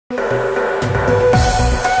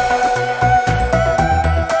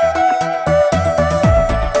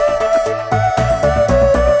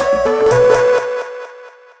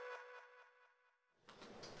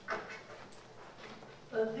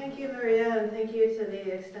thank you to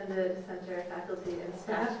the Extended Center faculty and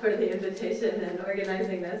staff for the invitation and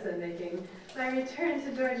organizing this and making my return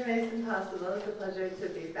to George Mason possible. It's a pleasure to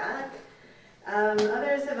be back.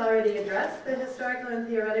 Others have already addressed the historical and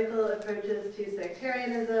theoretical approaches to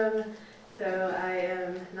sectarianism, so I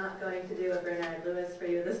am not going to do a Bernard Lewis for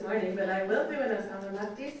you this morning, but I will do an Osama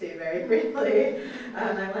Makdisi very briefly.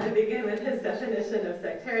 I want to begin with his definition of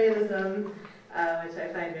sectarianism, which I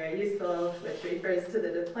find very useful, which refers to the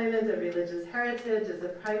deployment of religious heritage as a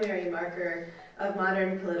primary marker of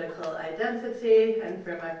modern political identity. And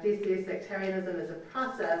for Makdisi, sectarianism is a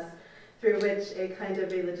process through which a kind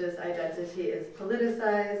of religious identity is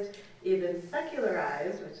politicized, even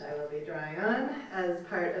secularized, which I will be drawing on, as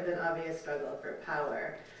part of an obvious struggle for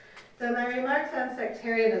power. So my remarks on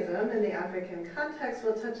sectarianism in the African context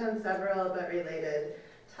will touch on several but related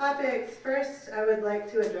topics. First, I would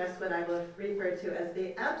like to address what I will refer to as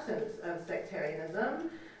the absence of sectarianism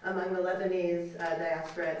among the Lebanese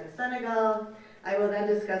diaspora in Senegal. I will then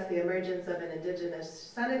discuss the emergence of an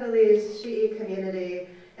indigenous Senegalese Shi'i community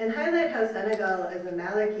and highlight how Senegal, as a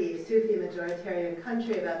Maliki Sufi majoritarian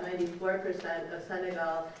country, about 94% of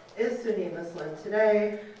Senegal is Sunni Muslim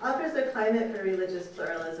today, offers a climate for religious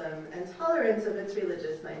pluralism and tolerance of its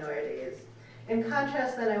religious minorities. In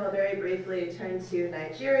contrast, then, I will very briefly turn to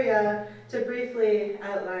Nigeria to briefly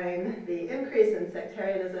outline the increase in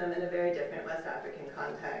sectarianism in a very different West African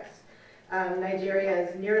context. Nigeria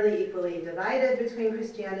is nearly equally divided between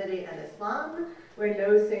Christianity and Islam, where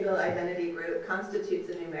no single identity group constitutes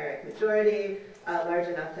a numeric majority large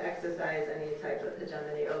enough to exercise any type of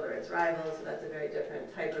hegemony over its rivals. So that's a very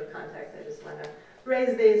different type of context. I just want to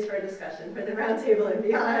raise these for discussion for the roundtable and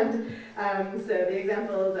beyond. So the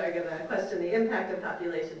examples are going to question the impact of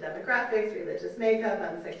population demographics, religious makeup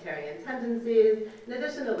on sectarian tendencies, in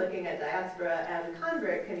addition to looking at diaspora and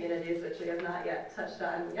convert communities, which we have not yet touched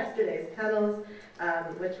on in yesterday's panels,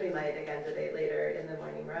 which we might again debate later in the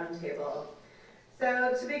morning roundtable.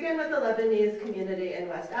 So to begin with the Lebanese community in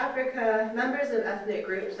West Africa, members of ethnic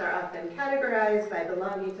groups are often categorized by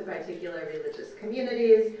belonging to particular religious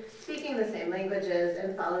communities, speaking the same languages,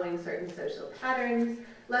 and following certain social patterns.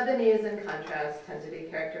 Lebanese, in contrast, tend to be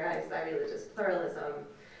characterized by religious pluralism.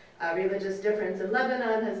 Religious difference in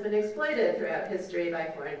Lebanon has been exploited throughout history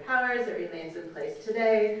by foreign powers. It remains in place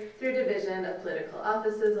today through division of political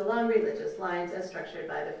offices along religious lines as structured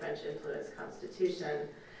by the French-influenced constitution.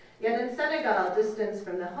 Yet in Senegal, distance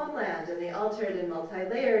from the homeland and the altered and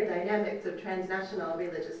multi-layered dynamics of transnational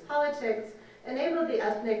religious politics enabled the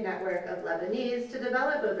ethnic network of Lebanese to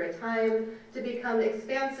develop over time to become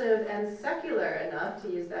expansive and secular enough, to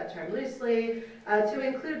use that term loosely, to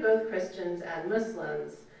include both Christians and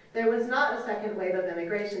Muslims. There was not a second wave of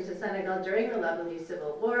immigration to Senegal during the Lebanese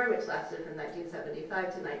Civil War, which lasted from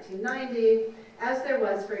 1975 to 1990, as there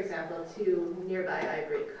was, for example, to nearby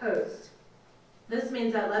Ivory Coast. This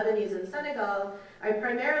means that Lebanese in Senegal are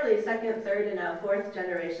primarily second, third, and now fourth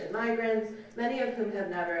generation migrants, many of whom have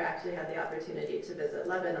never actually had the opportunity to visit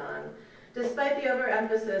Lebanon. Despite the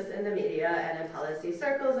overemphasis in the media and in policy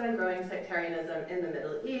circles on growing sectarianism in the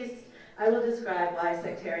Middle East, I will describe why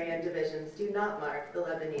sectarian divisions do not mark the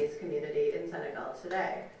Lebanese community in Senegal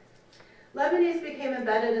today. Lebanese became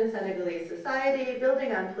embedded in Senegalese society,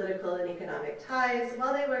 building on political and economic ties,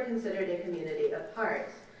 while they were considered a community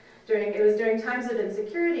apart. It was during times of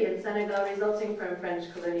insecurity in Senegal resulting from French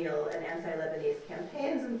colonial and anti-Lebanese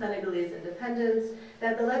campaigns and Senegalese independence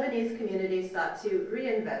that the Lebanese community sought to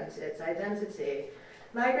reinvent its identity.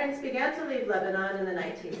 Migrants began to leave Lebanon in the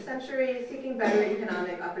 19th century, seeking better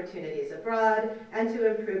economic opportunities abroad and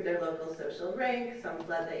to improve their local social rank. Some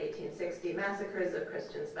fled the 1860 massacres of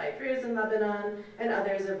Christians by Druze in Lebanon, and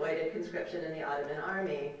others avoided conscription in the Ottoman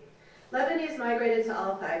army. Lebanese migrated to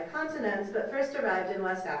all 5 continents, but first arrived in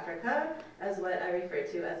West Africa as what I refer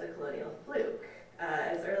to as a colonial fluke.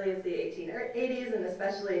 As early as the 1880s, and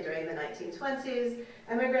especially during the 1920s,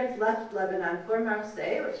 immigrants left Lebanon for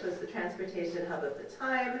Marseille, which was the transportation hub of the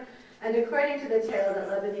time, and according to the tale that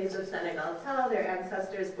Lebanese of Senegal tell, their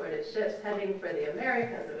ancestors boarded ships heading for the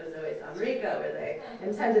Americas. It was always America where they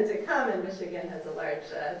intended to come, and Michigan has a large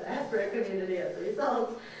diaspora community as a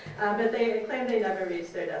result. But they claimed they never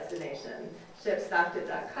reached their destination. Ships stopped at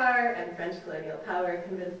Dakar, and French colonial power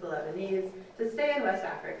convinced the Lebanese to stay in West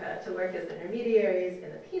Africa to work as intermediaries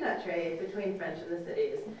in the peanut trade between French in the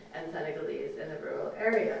cities and Senegalese in the rural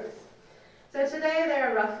areas. So today there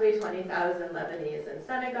are roughly 20,000 Lebanese in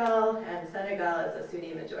Senegal, and Senegal is a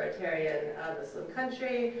Sunni majoritarian Muslim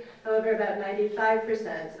country. However, about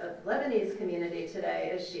 95% of the Lebanese community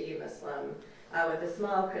today is Shi'i Muslim, with a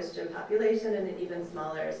small Christian population and an even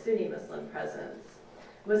smaller Sunni Muslim presence.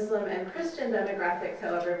 Muslim and Christian demographics,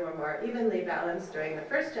 however, were more evenly balanced during the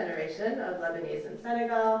first generation of Lebanese in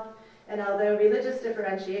Senegal. And although religious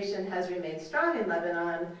differentiation has remained strong in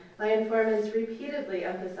Lebanon, my informants repeatedly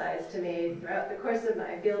emphasized to me throughout the course of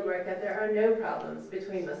my fieldwork that there are no problems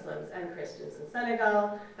between Muslims and Christians in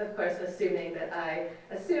Senegal, of course assuming that I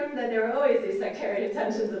assumed that there were always these sectarian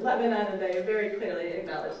tensions in Lebanon, and they very clearly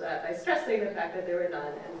acknowledged that by stressing the fact that there were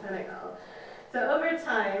none in Senegal. So over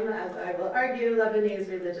time, as I will argue, Lebanese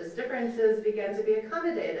religious differences began to be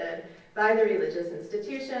accommodated by the religious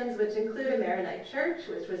institutions, which include a Maronite church,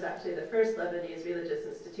 which was actually the first Lebanese religious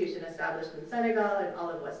institution established in Senegal and all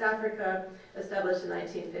of West Africa, established in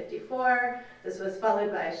 1954. This was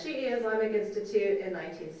followed by a Shi'i Islamic Institute in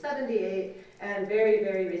 1978, and very,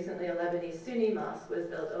 very recently a Lebanese Sunni mosque was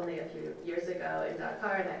built only a few years ago in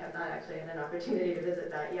Dakar, and I have not actually had an opportunity to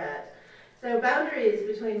visit that yet. So boundaries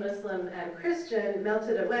between Muslim and Christian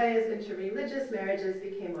melted away as interreligious marriages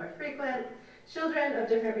became more frequent. Children of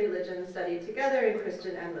different religions studied together in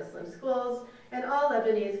Christian and Muslim schools, and all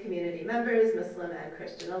Lebanese community members, Muslim and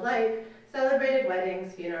Christian alike, celebrated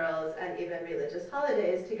weddings, funerals, and even religious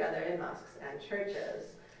holidays together in mosques and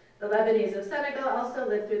churches. The Lebanese of Senegal also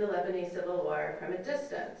lived through the Lebanese Civil War from a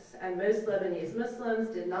distance, and most Lebanese Muslims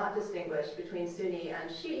did not distinguish between Sunni and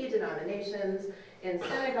Shi'i denominations. In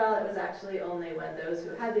Senegal, it was actually only when those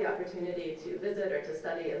who had the opportunity to visit or to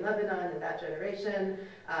study in Lebanon in that generation,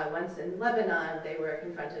 once in Lebanon, they were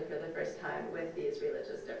confronted for the first time with these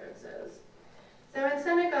religious differences. So in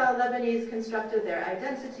Senegal, Lebanese constructed their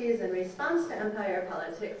identities in response to empire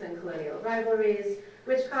politics and colonial rivalries,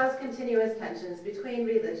 which caused continuous tensions between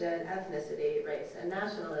religion, ethnicity, race, and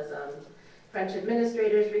nationalism. French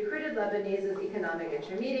administrators recruited Lebanese as economic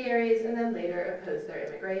intermediaries and then later opposed their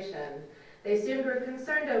immigration. They soon grew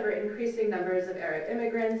concerned over increasing numbers of Arab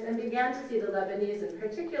immigrants and began to see the Lebanese in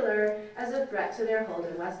particular as a threat to their hold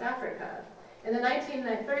in West Africa. In the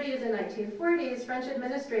 1930s and 1940s, French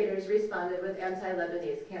administrators responded with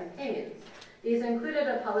anti-Lebanese campaigns. These included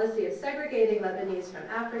a policy of segregating Lebanese from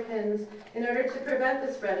Africans in order to prevent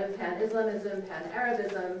the spread of pan-Islamism,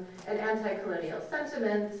 pan-Arabism, and anti-colonial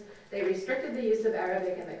sentiments. They restricted the use of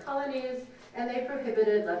Arabic in the colonies, and they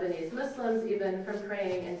prohibited Lebanese Muslims even from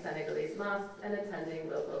praying in Senegalese mosques and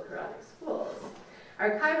attending local Quranic schools.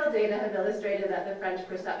 Archival data have illustrated that the French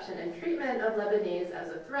perception and treatment of Lebanese as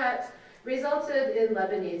a threat resulted in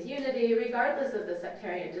Lebanese unity, regardless of the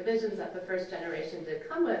sectarian divisions that the first generation did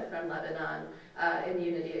come with from Lebanon in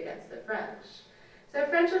unity against the French. So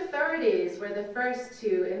French authorities were the first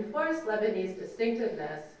to enforce Lebanese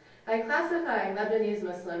distinctiveness by classifying Lebanese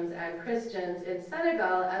Muslims and Christians in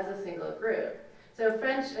Senegal as a single group. So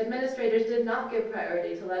French administrators did not give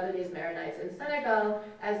priority to Lebanese Maronites in Senegal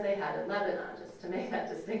as they had in Lebanon, just to make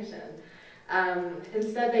that distinction.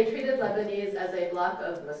 Instead, they treated Lebanese as a block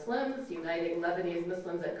of Muslims, uniting Lebanese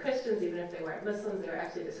Muslims and Christians. Even if they weren't Muslims, they were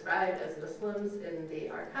actually described as Muslims in the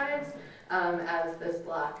archives, as this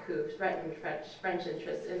bloc who threatened French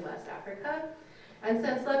interests in West Africa. And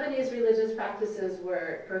since Lebanese religious practices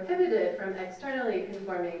were prohibited from externally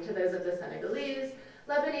conforming to those of the Senegalese,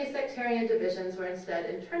 Lebanese sectarian divisions were instead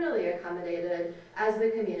internally accommodated as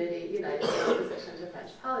the community united in opposition to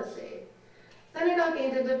French policy. Senegal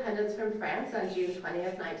gained independence from France on June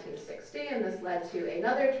 20th, 1960, and this led to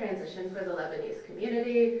another transition for the Lebanese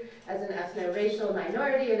community. As an ethno-racial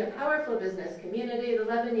minority in a powerful business community, the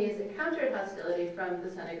Lebanese encountered hostility from the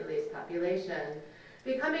Senegalese population.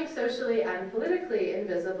 Becoming socially and politically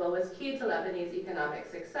invisible was key to Lebanese economic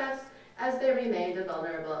success, as they remained a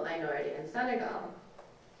vulnerable minority in Senegal.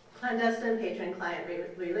 Clandestine patron-client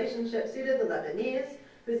relationships suited the Lebanese,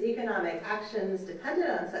 whose economic actions depended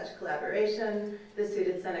on such collaboration. This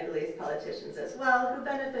suited Senegalese politicians as well, who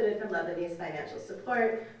benefited from Lebanese financial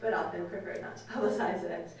support, but often preferred not to publicize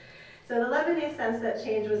it. So the Lebanese sensed that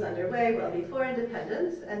change was underway well before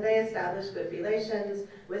independence, and they established good relations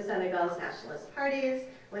with Senegal's nationalist parties.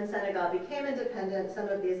 When Senegal became independent, some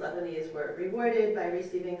of these Lebanese were rewarded by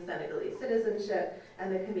receiving Senegalese citizenship,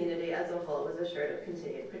 and the community as a whole was assured of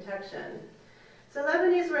continued protection. So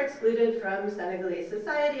Lebanese were excluded from Senegalese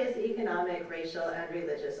society as the economic, racial, and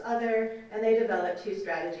religious other, and they developed two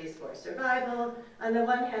strategies for survival. On the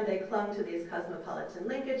one hand, they clung to these cosmopolitan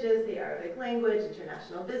linkages, the Arabic language,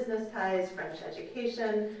 international business ties, French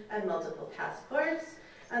education, and multiple passports.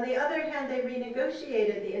 On the other hand, they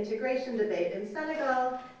renegotiated the integration debate in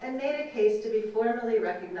Senegal and made a case to be formally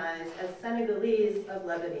recognized as Senegalese of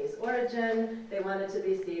Lebanese origin. They wanted to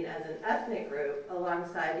be seen as an ethnic group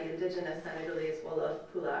alongside the indigenous Senegalese Wolof,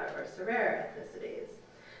 Pulaar, or Serer ethnicities.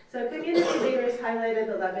 So community leaders highlighted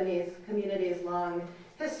the Lebanese community's long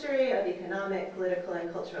history of economic, political,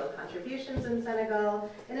 and cultural contributions in Senegal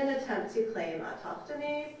in an attempt to claim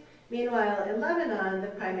autochthony. Meanwhile, in Lebanon, the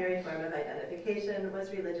primary form of identification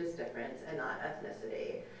was religious difference and not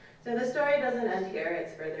ethnicity. So the story doesn't end here.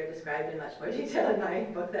 It's further described in much more detail in my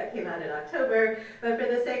book that came out in October. But for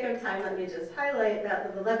the sake of time, let me just highlight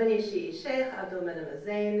that the Lebanese Shi'i Sheikh Abdelmenem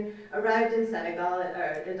Zain arrived in Senegal,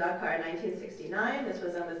 in Dakar in 1969. This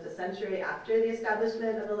was almost a century after the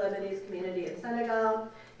establishment of the Lebanese community in Senegal.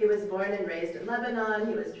 He was born and raised in Lebanon.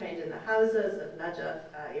 He was trained in the houses of Najaf,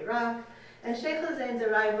 Iraq. And Sheikh Zain's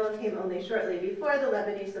arrival came only shortly before the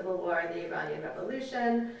Lebanese Civil War and the Iranian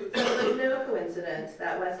Revolution, so it was no coincidence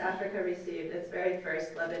that West Africa received its very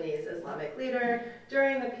first Lebanese Islamic leader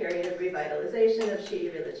during the period of revitalization of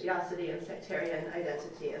Shi'i religiosity and sectarian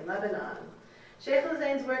identity in Lebanon. Sheikh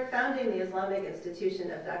Zain's work founding the Islamic Institution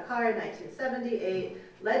of Dakar in 1978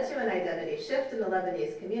 led to an identity shift in the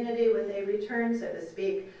Lebanese community with a return, so to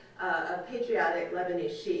speak, of patriotic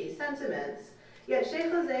Lebanese Shi'i sentiments. Yet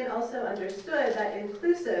Sheikh Zain also understood that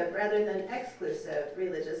inclusive rather than exclusive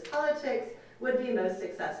religious politics would be most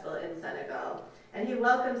successful in Senegal. And he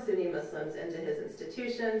welcomed Sunni Muslims into his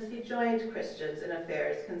institutions. He joined Christians in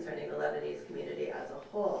affairs concerning the Lebanese community as a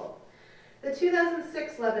whole. The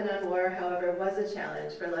 2006 Lebanon War, however, was a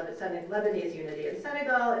challenge for Lebanese unity in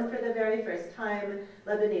Senegal, and for the very first time,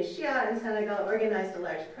 Lebanese Shia in Senegal organized a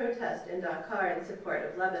large protest in Dakar in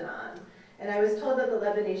support of Lebanon. And I was told that the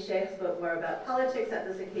Lebanese sheikh spoke more about politics at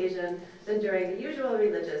this occasion than during the usual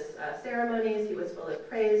religious ceremonies. He was full of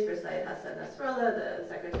praise for Sayyid Hassan Nasrallah, the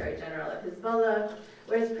Secretary General of Hezbollah,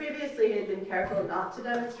 whereas previously he had been careful not to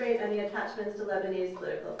demonstrate any attachments to Lebanese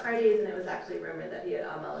political parties, and it was actually rumored that he had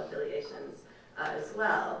Amal affiliations as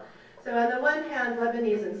well. So on the one hand,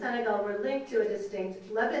 Lebanese and Senegal were linked to a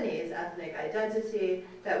distinct Lebanese ethnic identity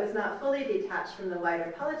that was not fully detached from the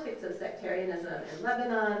wider politics of sectarianism in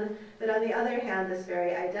Lebanon, but on the other hand, this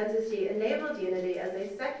very identity enabled unity as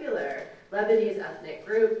a secular Lebanese ethnic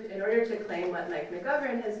group in order to claim what Mike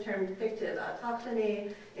McGovern has termed fictive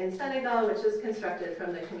autochthony in Senegal, which is constructed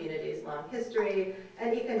from the community's long history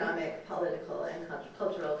and economic, political, and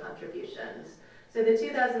cultural contributions. So the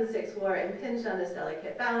 2006 war impinged on this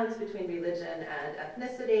delicate balance between religion and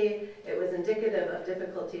ethnicity. It was indicative of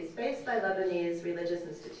difficulties faced by Lebanese religious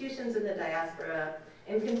institutions in the diaspora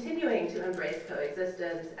in continuing to embrace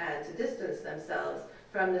coexistence and to distance themselves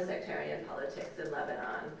from the sectarian politics in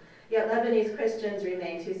Lebanon. Yet Lebanese Christians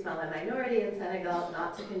remain too small a minority in Senegal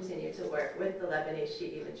not to continue to work with the Lebanese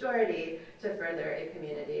Shi'i majority to further a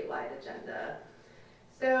community-wide agenda.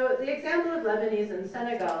 So the example of Lebanese and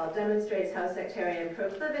Senegal demonstrates how sectarian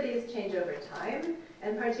proclivities change over time,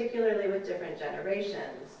 and particularly with different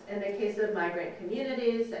generations. In the case of migrant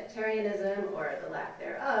communities, sectarianism, or the lack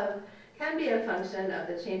thereof, can be a function of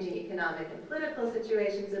the changing economic and political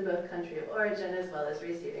situations in both country of origin as well as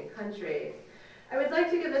receiving country. I would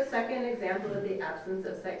like to give a second example of the absence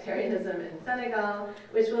of sectarianism in Senegal,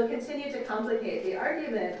 which will continue to complicate the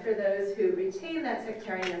argument for those who retain that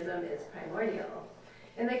sectarianism is primordial.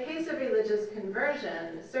 In the case of religious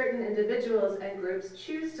conversion, certain individuals and groups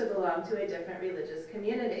choose to belong to a different religious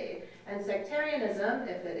community, and sectarianism,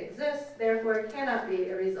 if it exists, therefore cannot be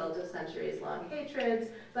a result of centuries-long hatreds,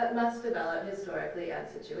 but must develop historically and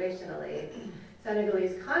situationally.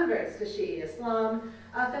 Senegalese converts to Shi'i Islam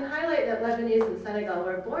often highlight that Lebanese and Senegal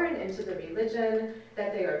were born into the religion,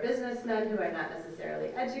 that they are businessmen who are not necessarily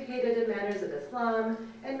educated in manners of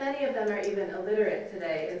Islam, and many of them are even illiterate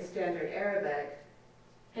today in standard Arabic.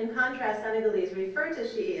 In contrast, Senegalese refer to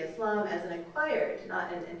Shi'i Islam as an acquired,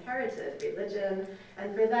 not an inherited religion,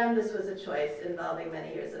 and for them this was a choice involving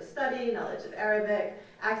many years of study, knowledge of Arabic,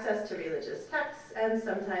 access to religious texts, and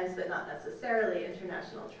sometimes, but not necessarily,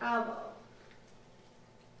 international travel.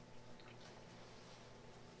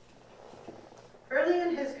 Early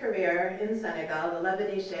in his career in Senegal, the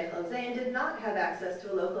Lebanese Sheikh Zain did not have access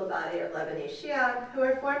to a local body of Lebanese Shia who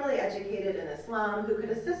were formally educated in Islam who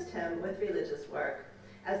could assist him with religious work.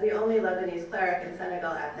 As the only Lebanese cleric in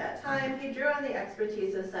Senegal at that time, he drew on the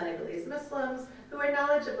expertise of Senegalese Muslims who were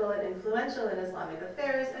knowledgeable and influential in Islamic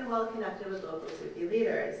affairs and well connected with local Sufi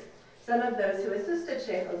leaders. Some of those who assisted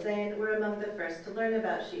Sheikh Zain were among the first to learn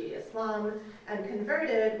about Shi'i Islam and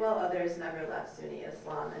converted, while others never left Sunni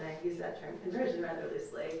Islam, and I use that term conversion rather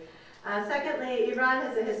loosely. Secondly, Iran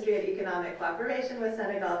has a history of economic cooperation with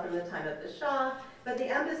Senegal from the time of the Shah, but the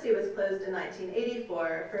embassy was closed in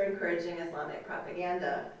 1984 for encouraging Islamic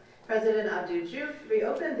propaganda. President Abdou Diouf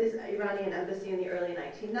reopened this Iranian embassy in the early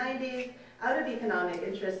 1990s out of economic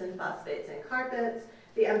interest in phosphates and carpets.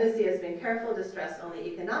 The embassy has been careful to stress only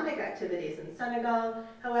economic activities in Senegal.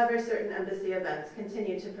 However, certain embassy events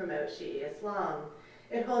continue to promote Shi'i Islam.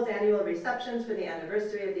 It holds annual receptions for the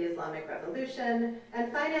anniversary of the Islamic Revolution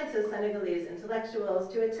and finances Senegalese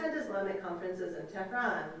intellectuals to attend Islamic conferences in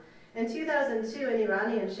Tehran. In 2002, an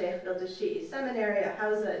Iranian sheikh built a Shi'i seminary at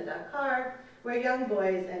Hausa in Dakar, where young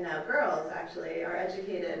boys, and now girls actually, are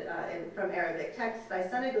educated from Arabic texts by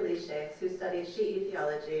Senegalese sheikhs who studied Shi'i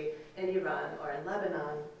theology in Iran or in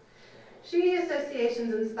Lebanon. Shi'i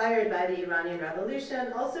associations inspired by the Iranian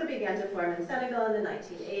Revolution also began to form in Senegal in the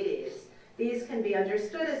 1980s. These can be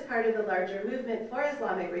understood as part of the larger movement for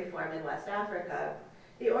Islamic reform in West Africa.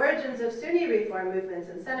 The origins of Sunni reform movements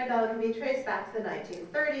in Senegal can be traced back to the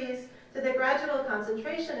 1930s to the gradual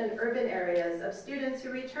concentration in urban areas of students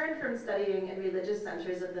who returned from studying in religious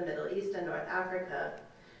centers of the Middle East and North Africa.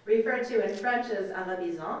 Referred to in French as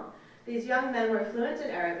arabisants, these young men were fluent in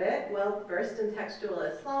Arabic, well-versed in textual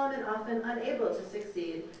Islam, and often unable to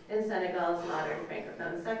succeed in Senegal's modern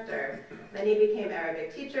Francophone sector. Many became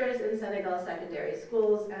Arabic teachers in Senegal's secondary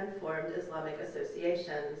schools and formed Islamic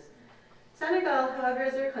associations. Senegal, however,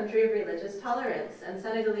 is a country of religious tolerance, and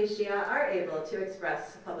Senegalese Shia are able to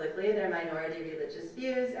express publicly their minority religious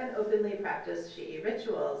views and openly practice Shi'i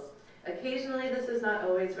rituals. Occasionally, this is not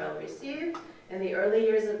always well received. In the early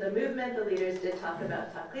years of the movement, the leaders did talk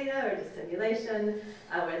about taqiyya, or dissimulation,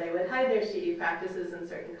 where they would hide their Shi'i practices in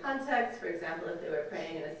certain contexts. For example, if they were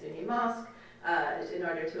praying in a Sunni mosque, in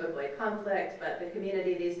order to avoid conflict. But the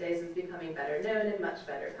community these days is becoming better known and much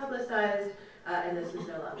better publicized, and this is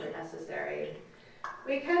no longer necessary.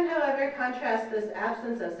 We can, however, contrast this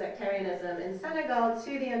absence of sectarianism in Senegal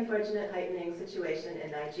to the unfortunate heightening situation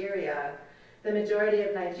in Nigeria. The majority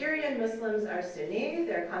of Nigerian Muslims are Sunni.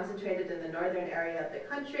 They're concentrated in the northern area of the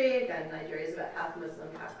country. Again, Nigeria is about half Muslim,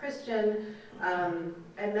 half Christian.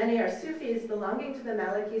 And many are Sufis belonging to the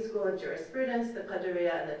Maliki school of jurisprudence, the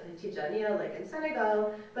Qadariya and the Tijaniya, like in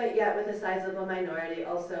Senegal, but yet with a sizable minority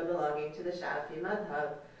also belonging to the Shafi'i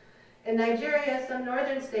madhab. In Nigeria, some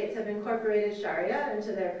northern states have incorporated Sharia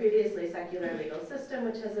into their previously secular legal system,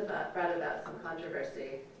 which has brought about some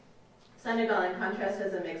controversy. Senegal, in contrast,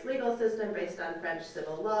 has a mixed legal system based on French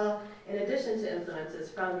civil law, in addition to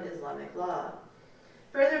influences from Islamic law.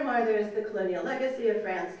 Furthermore, there is the colonial legacy of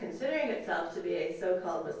France considering itself to be a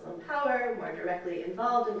so-called Muslim power, more directly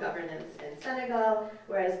involved in governance in Senegal,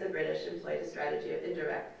 whereas the British employed a strategy of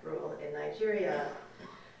indirect rule in Nigeria.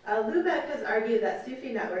 Lubeck has argued that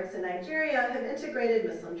Sufi networks in Nigeria have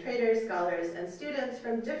integrated Muslim traders, scholars, and students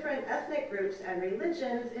from different ethnic groups and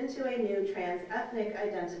religions into a new trans-ethnic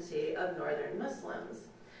identity of northern Muslims.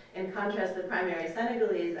 In contrast, the primary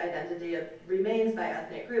Senegalese identity remains by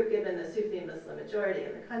ethnic group, given the Sufi Muslim majority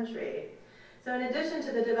in the country. So in addition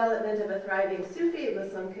to the development of a thriving Sufi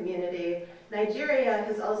Muslim community, Nigeria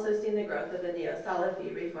has also seen the growth of a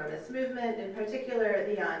neo-Salafi reformist movement, in particular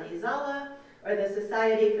the Yan Izala, or the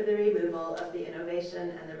Society for the Removal of the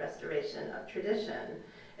Innovation and the Restoration of Tradition.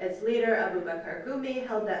 Its leader, Abu Bakr Gumi,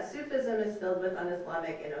 held that Sufism is filled with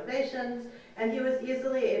un-Islamic innovations, and he was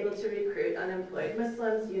easily able to recruit unemployed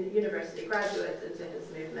Muslims, university graduates, into his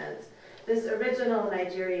movement. This original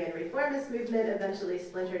Nigerian reformist movement eventually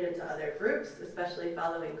splintered into other groups, especially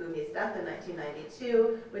following Gumi's death in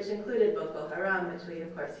 1992, which included Boko Haram, which we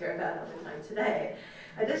of course hear about all the time today.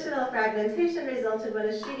 Additional fragmentation resulted when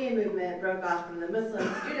a Shi'i movement broke off from the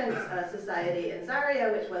Muslim Student Society in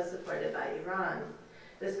Zaria, which was supported by Iran.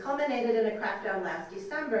 This culminated in a crackdown last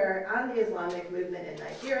December on the Islamic movement in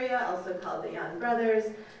Nigeria, also called the Yan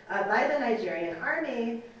Brothers, by the Nigerian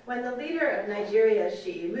army, when the leader of Nigeria's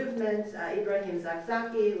Shi'i movement, Ibrahim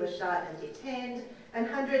Zakzaki, was shot and detained, and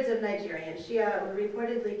hundreds of Nigerian Shia were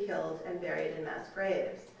reportedly killed and buried in mass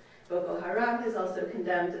graves. Boko Haram has also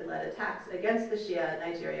condemned and led attacks against the Shia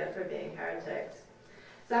in Nigeria for being heretics.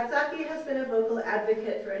 Zakzaki has been a vocal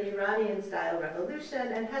advocate for an Iranian-style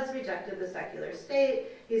revolution and has rejected the secular state.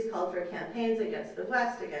 He's called for campaigns against the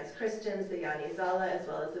West, against Christians, the Yan Izala, as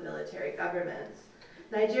well as the military governments.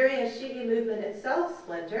 Nigeria's Shi'i movement itself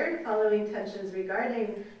splintered following tensions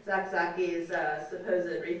regarding Zakzaki's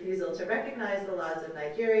supposed refusal to recognize the laws of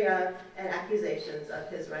Nigeria and accusations of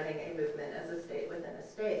his running a movement as a state within a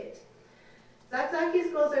state.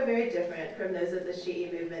 Zakzaki's goals are very different from those of the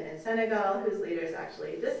Shi'i movement in Senegal, whose leaders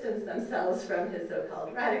actually distanced themselves from his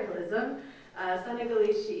so-called radicalism.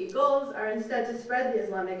 Senegalese Shi'i goals are instead to spread the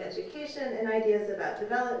Islamic education and ideas about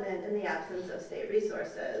development in the absence of state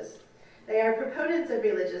resources. They are proponents of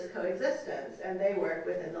religious coexistence, and they work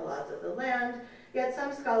within the laws of the land, yet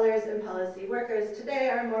some scholars and policy workers today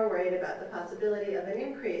are more worried about the possibility of an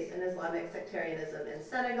increase in Islamic sectarianism in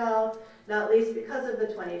Senegal, not least because of the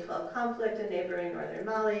 2012 conflict in neighboring northern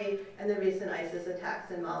Mali and the recent ISIS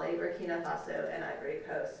attacks in Mali, Burkina Faso, and Ivory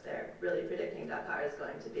Coast. They're really predicting Dakar is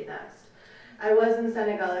going to be next. I was in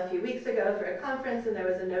Senegal a few weeks ago for a conference, and there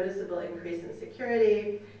was a noticeable increase in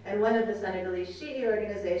security. And one of the Senegalese Shi'i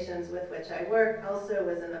organizations with which I work also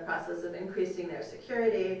was in the process of increasing their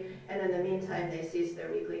security. And in the meantime, they ceased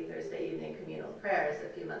their weekly Thursday evening communal prayers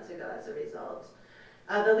a few months ago as a result.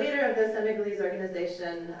 The leader of the Senegalese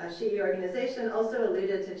organization, Shi'i organization, also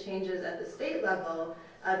alluded to changes at the state level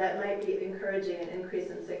that might be encouraging an increase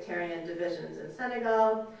in sectarian divisions in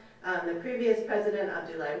Senegal. The previous president,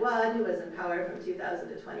 Abdoulaye Wade, who was in power from 2000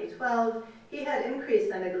 to 2012, he had increased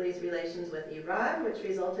Senegalese relations with Iran, which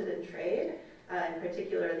resulted in trade, in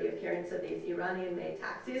particular the appearance of these Iranian-made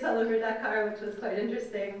taxis all over Dakar, which was quite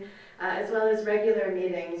interesting, as well as regular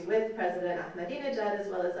meetings with President Ahmadinejad, as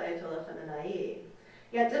well as Ayatollah Khamenei.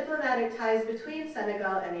 Yet diplomatic ties between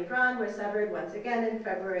Senegal and Iran were severed once again in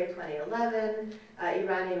February 2011.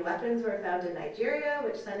 Iranian weapons were found in Nigeria,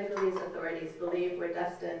 which Senegalese authorities believe were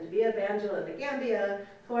destined via Banjul in the Gambia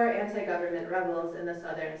for anti-government rebels in the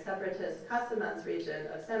southern separatist Casamance region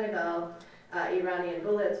of Senegal. Iranian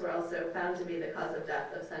bullets were also found to be the cause of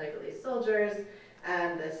death of Senegalese soldiers,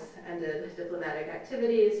 and this ended diplomatic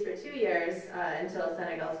activities for 2 years until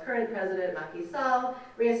Senegal's current president, Macky Sall,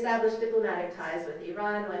 reestablished diplomatic ties with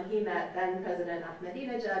Iran when he met then President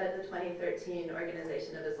Ahmadinejad at the 2013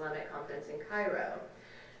 Organization of Islamic Conference in Cairo.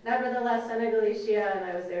 Nevertheless, Senegalese Shia, and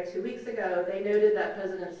I was there 2 weeks ago, they noted that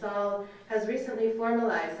President Sall has recently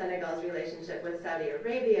formalized Senegal's relationship with Saudi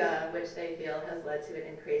Arabia, which they feel has led to an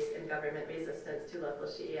increase in government resistance to local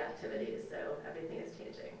Shi'i activities, so everything is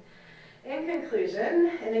changing. In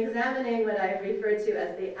conclusion, in examining what I've referred to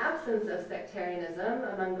as the absence of sectarianism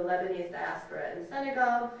among the Lebanese diaspora in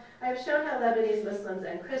Senegal, I've shown how Lebanese Muslims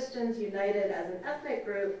and Christians united as an ethnic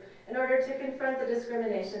group in order to confront the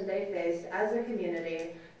discrimination they faced as a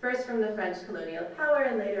community, first from the French colonial power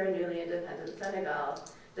and later in newly independent Senegal.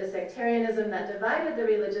 The sectarianism that divided the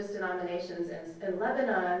religious denominations in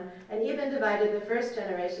Lebanon and even divided the first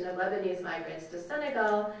generation of Lebanese migrants to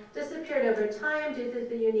Senegal disappeared over time due to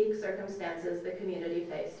the unique circumstances the community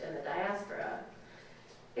faced in the diaspora.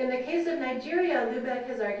 In the case of Nigeria, Lubeck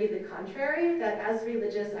has argued the contrary, that as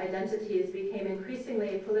religious identities became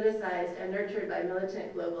increasingly politicized and nurtured by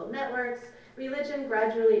militant global networks, religion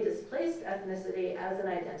gradually displaced ethnicity as an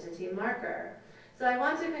identity marker. So I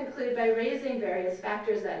want to conclude by raising various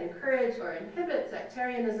factors that encourage or inhibit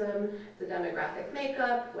sectarianism, the demographic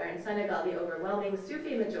makeup, where in Senegal the overwhelming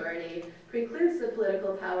Sufi majority precludes the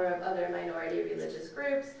political power of other minority religious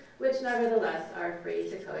groups, which nevertheless are free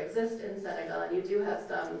to coexist in Senegal. And you do have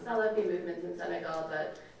some Salafi movements in Senegal,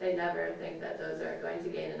 but they never think that those are going to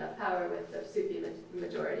gain enough power with the Sufi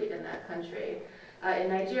majority in that country. In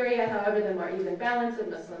Nigeria, however, the more even balance of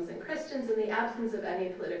Muslims and Christians in the absence of any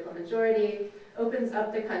political majority opens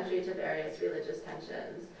up the country to various religious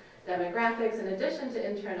tensions. Demographics, in addition to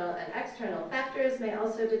internal and external factors, may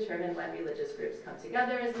also determine when religious groups come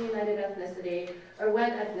together as a united ethnicity, or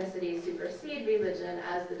when ethnicity supersedes religion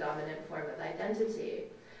as the dominant form of identity.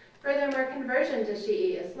 Furthermore, conversion to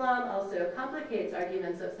Shi'i Islam also complicates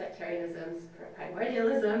arguments of sectarianism's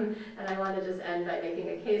primordialism, and I want to just end by making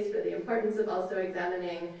a case for the importance of also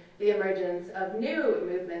examining the emergence of new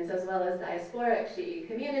movements as well as diasporic Shi'i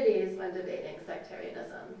communities when debating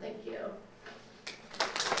sectarianism. Thank you.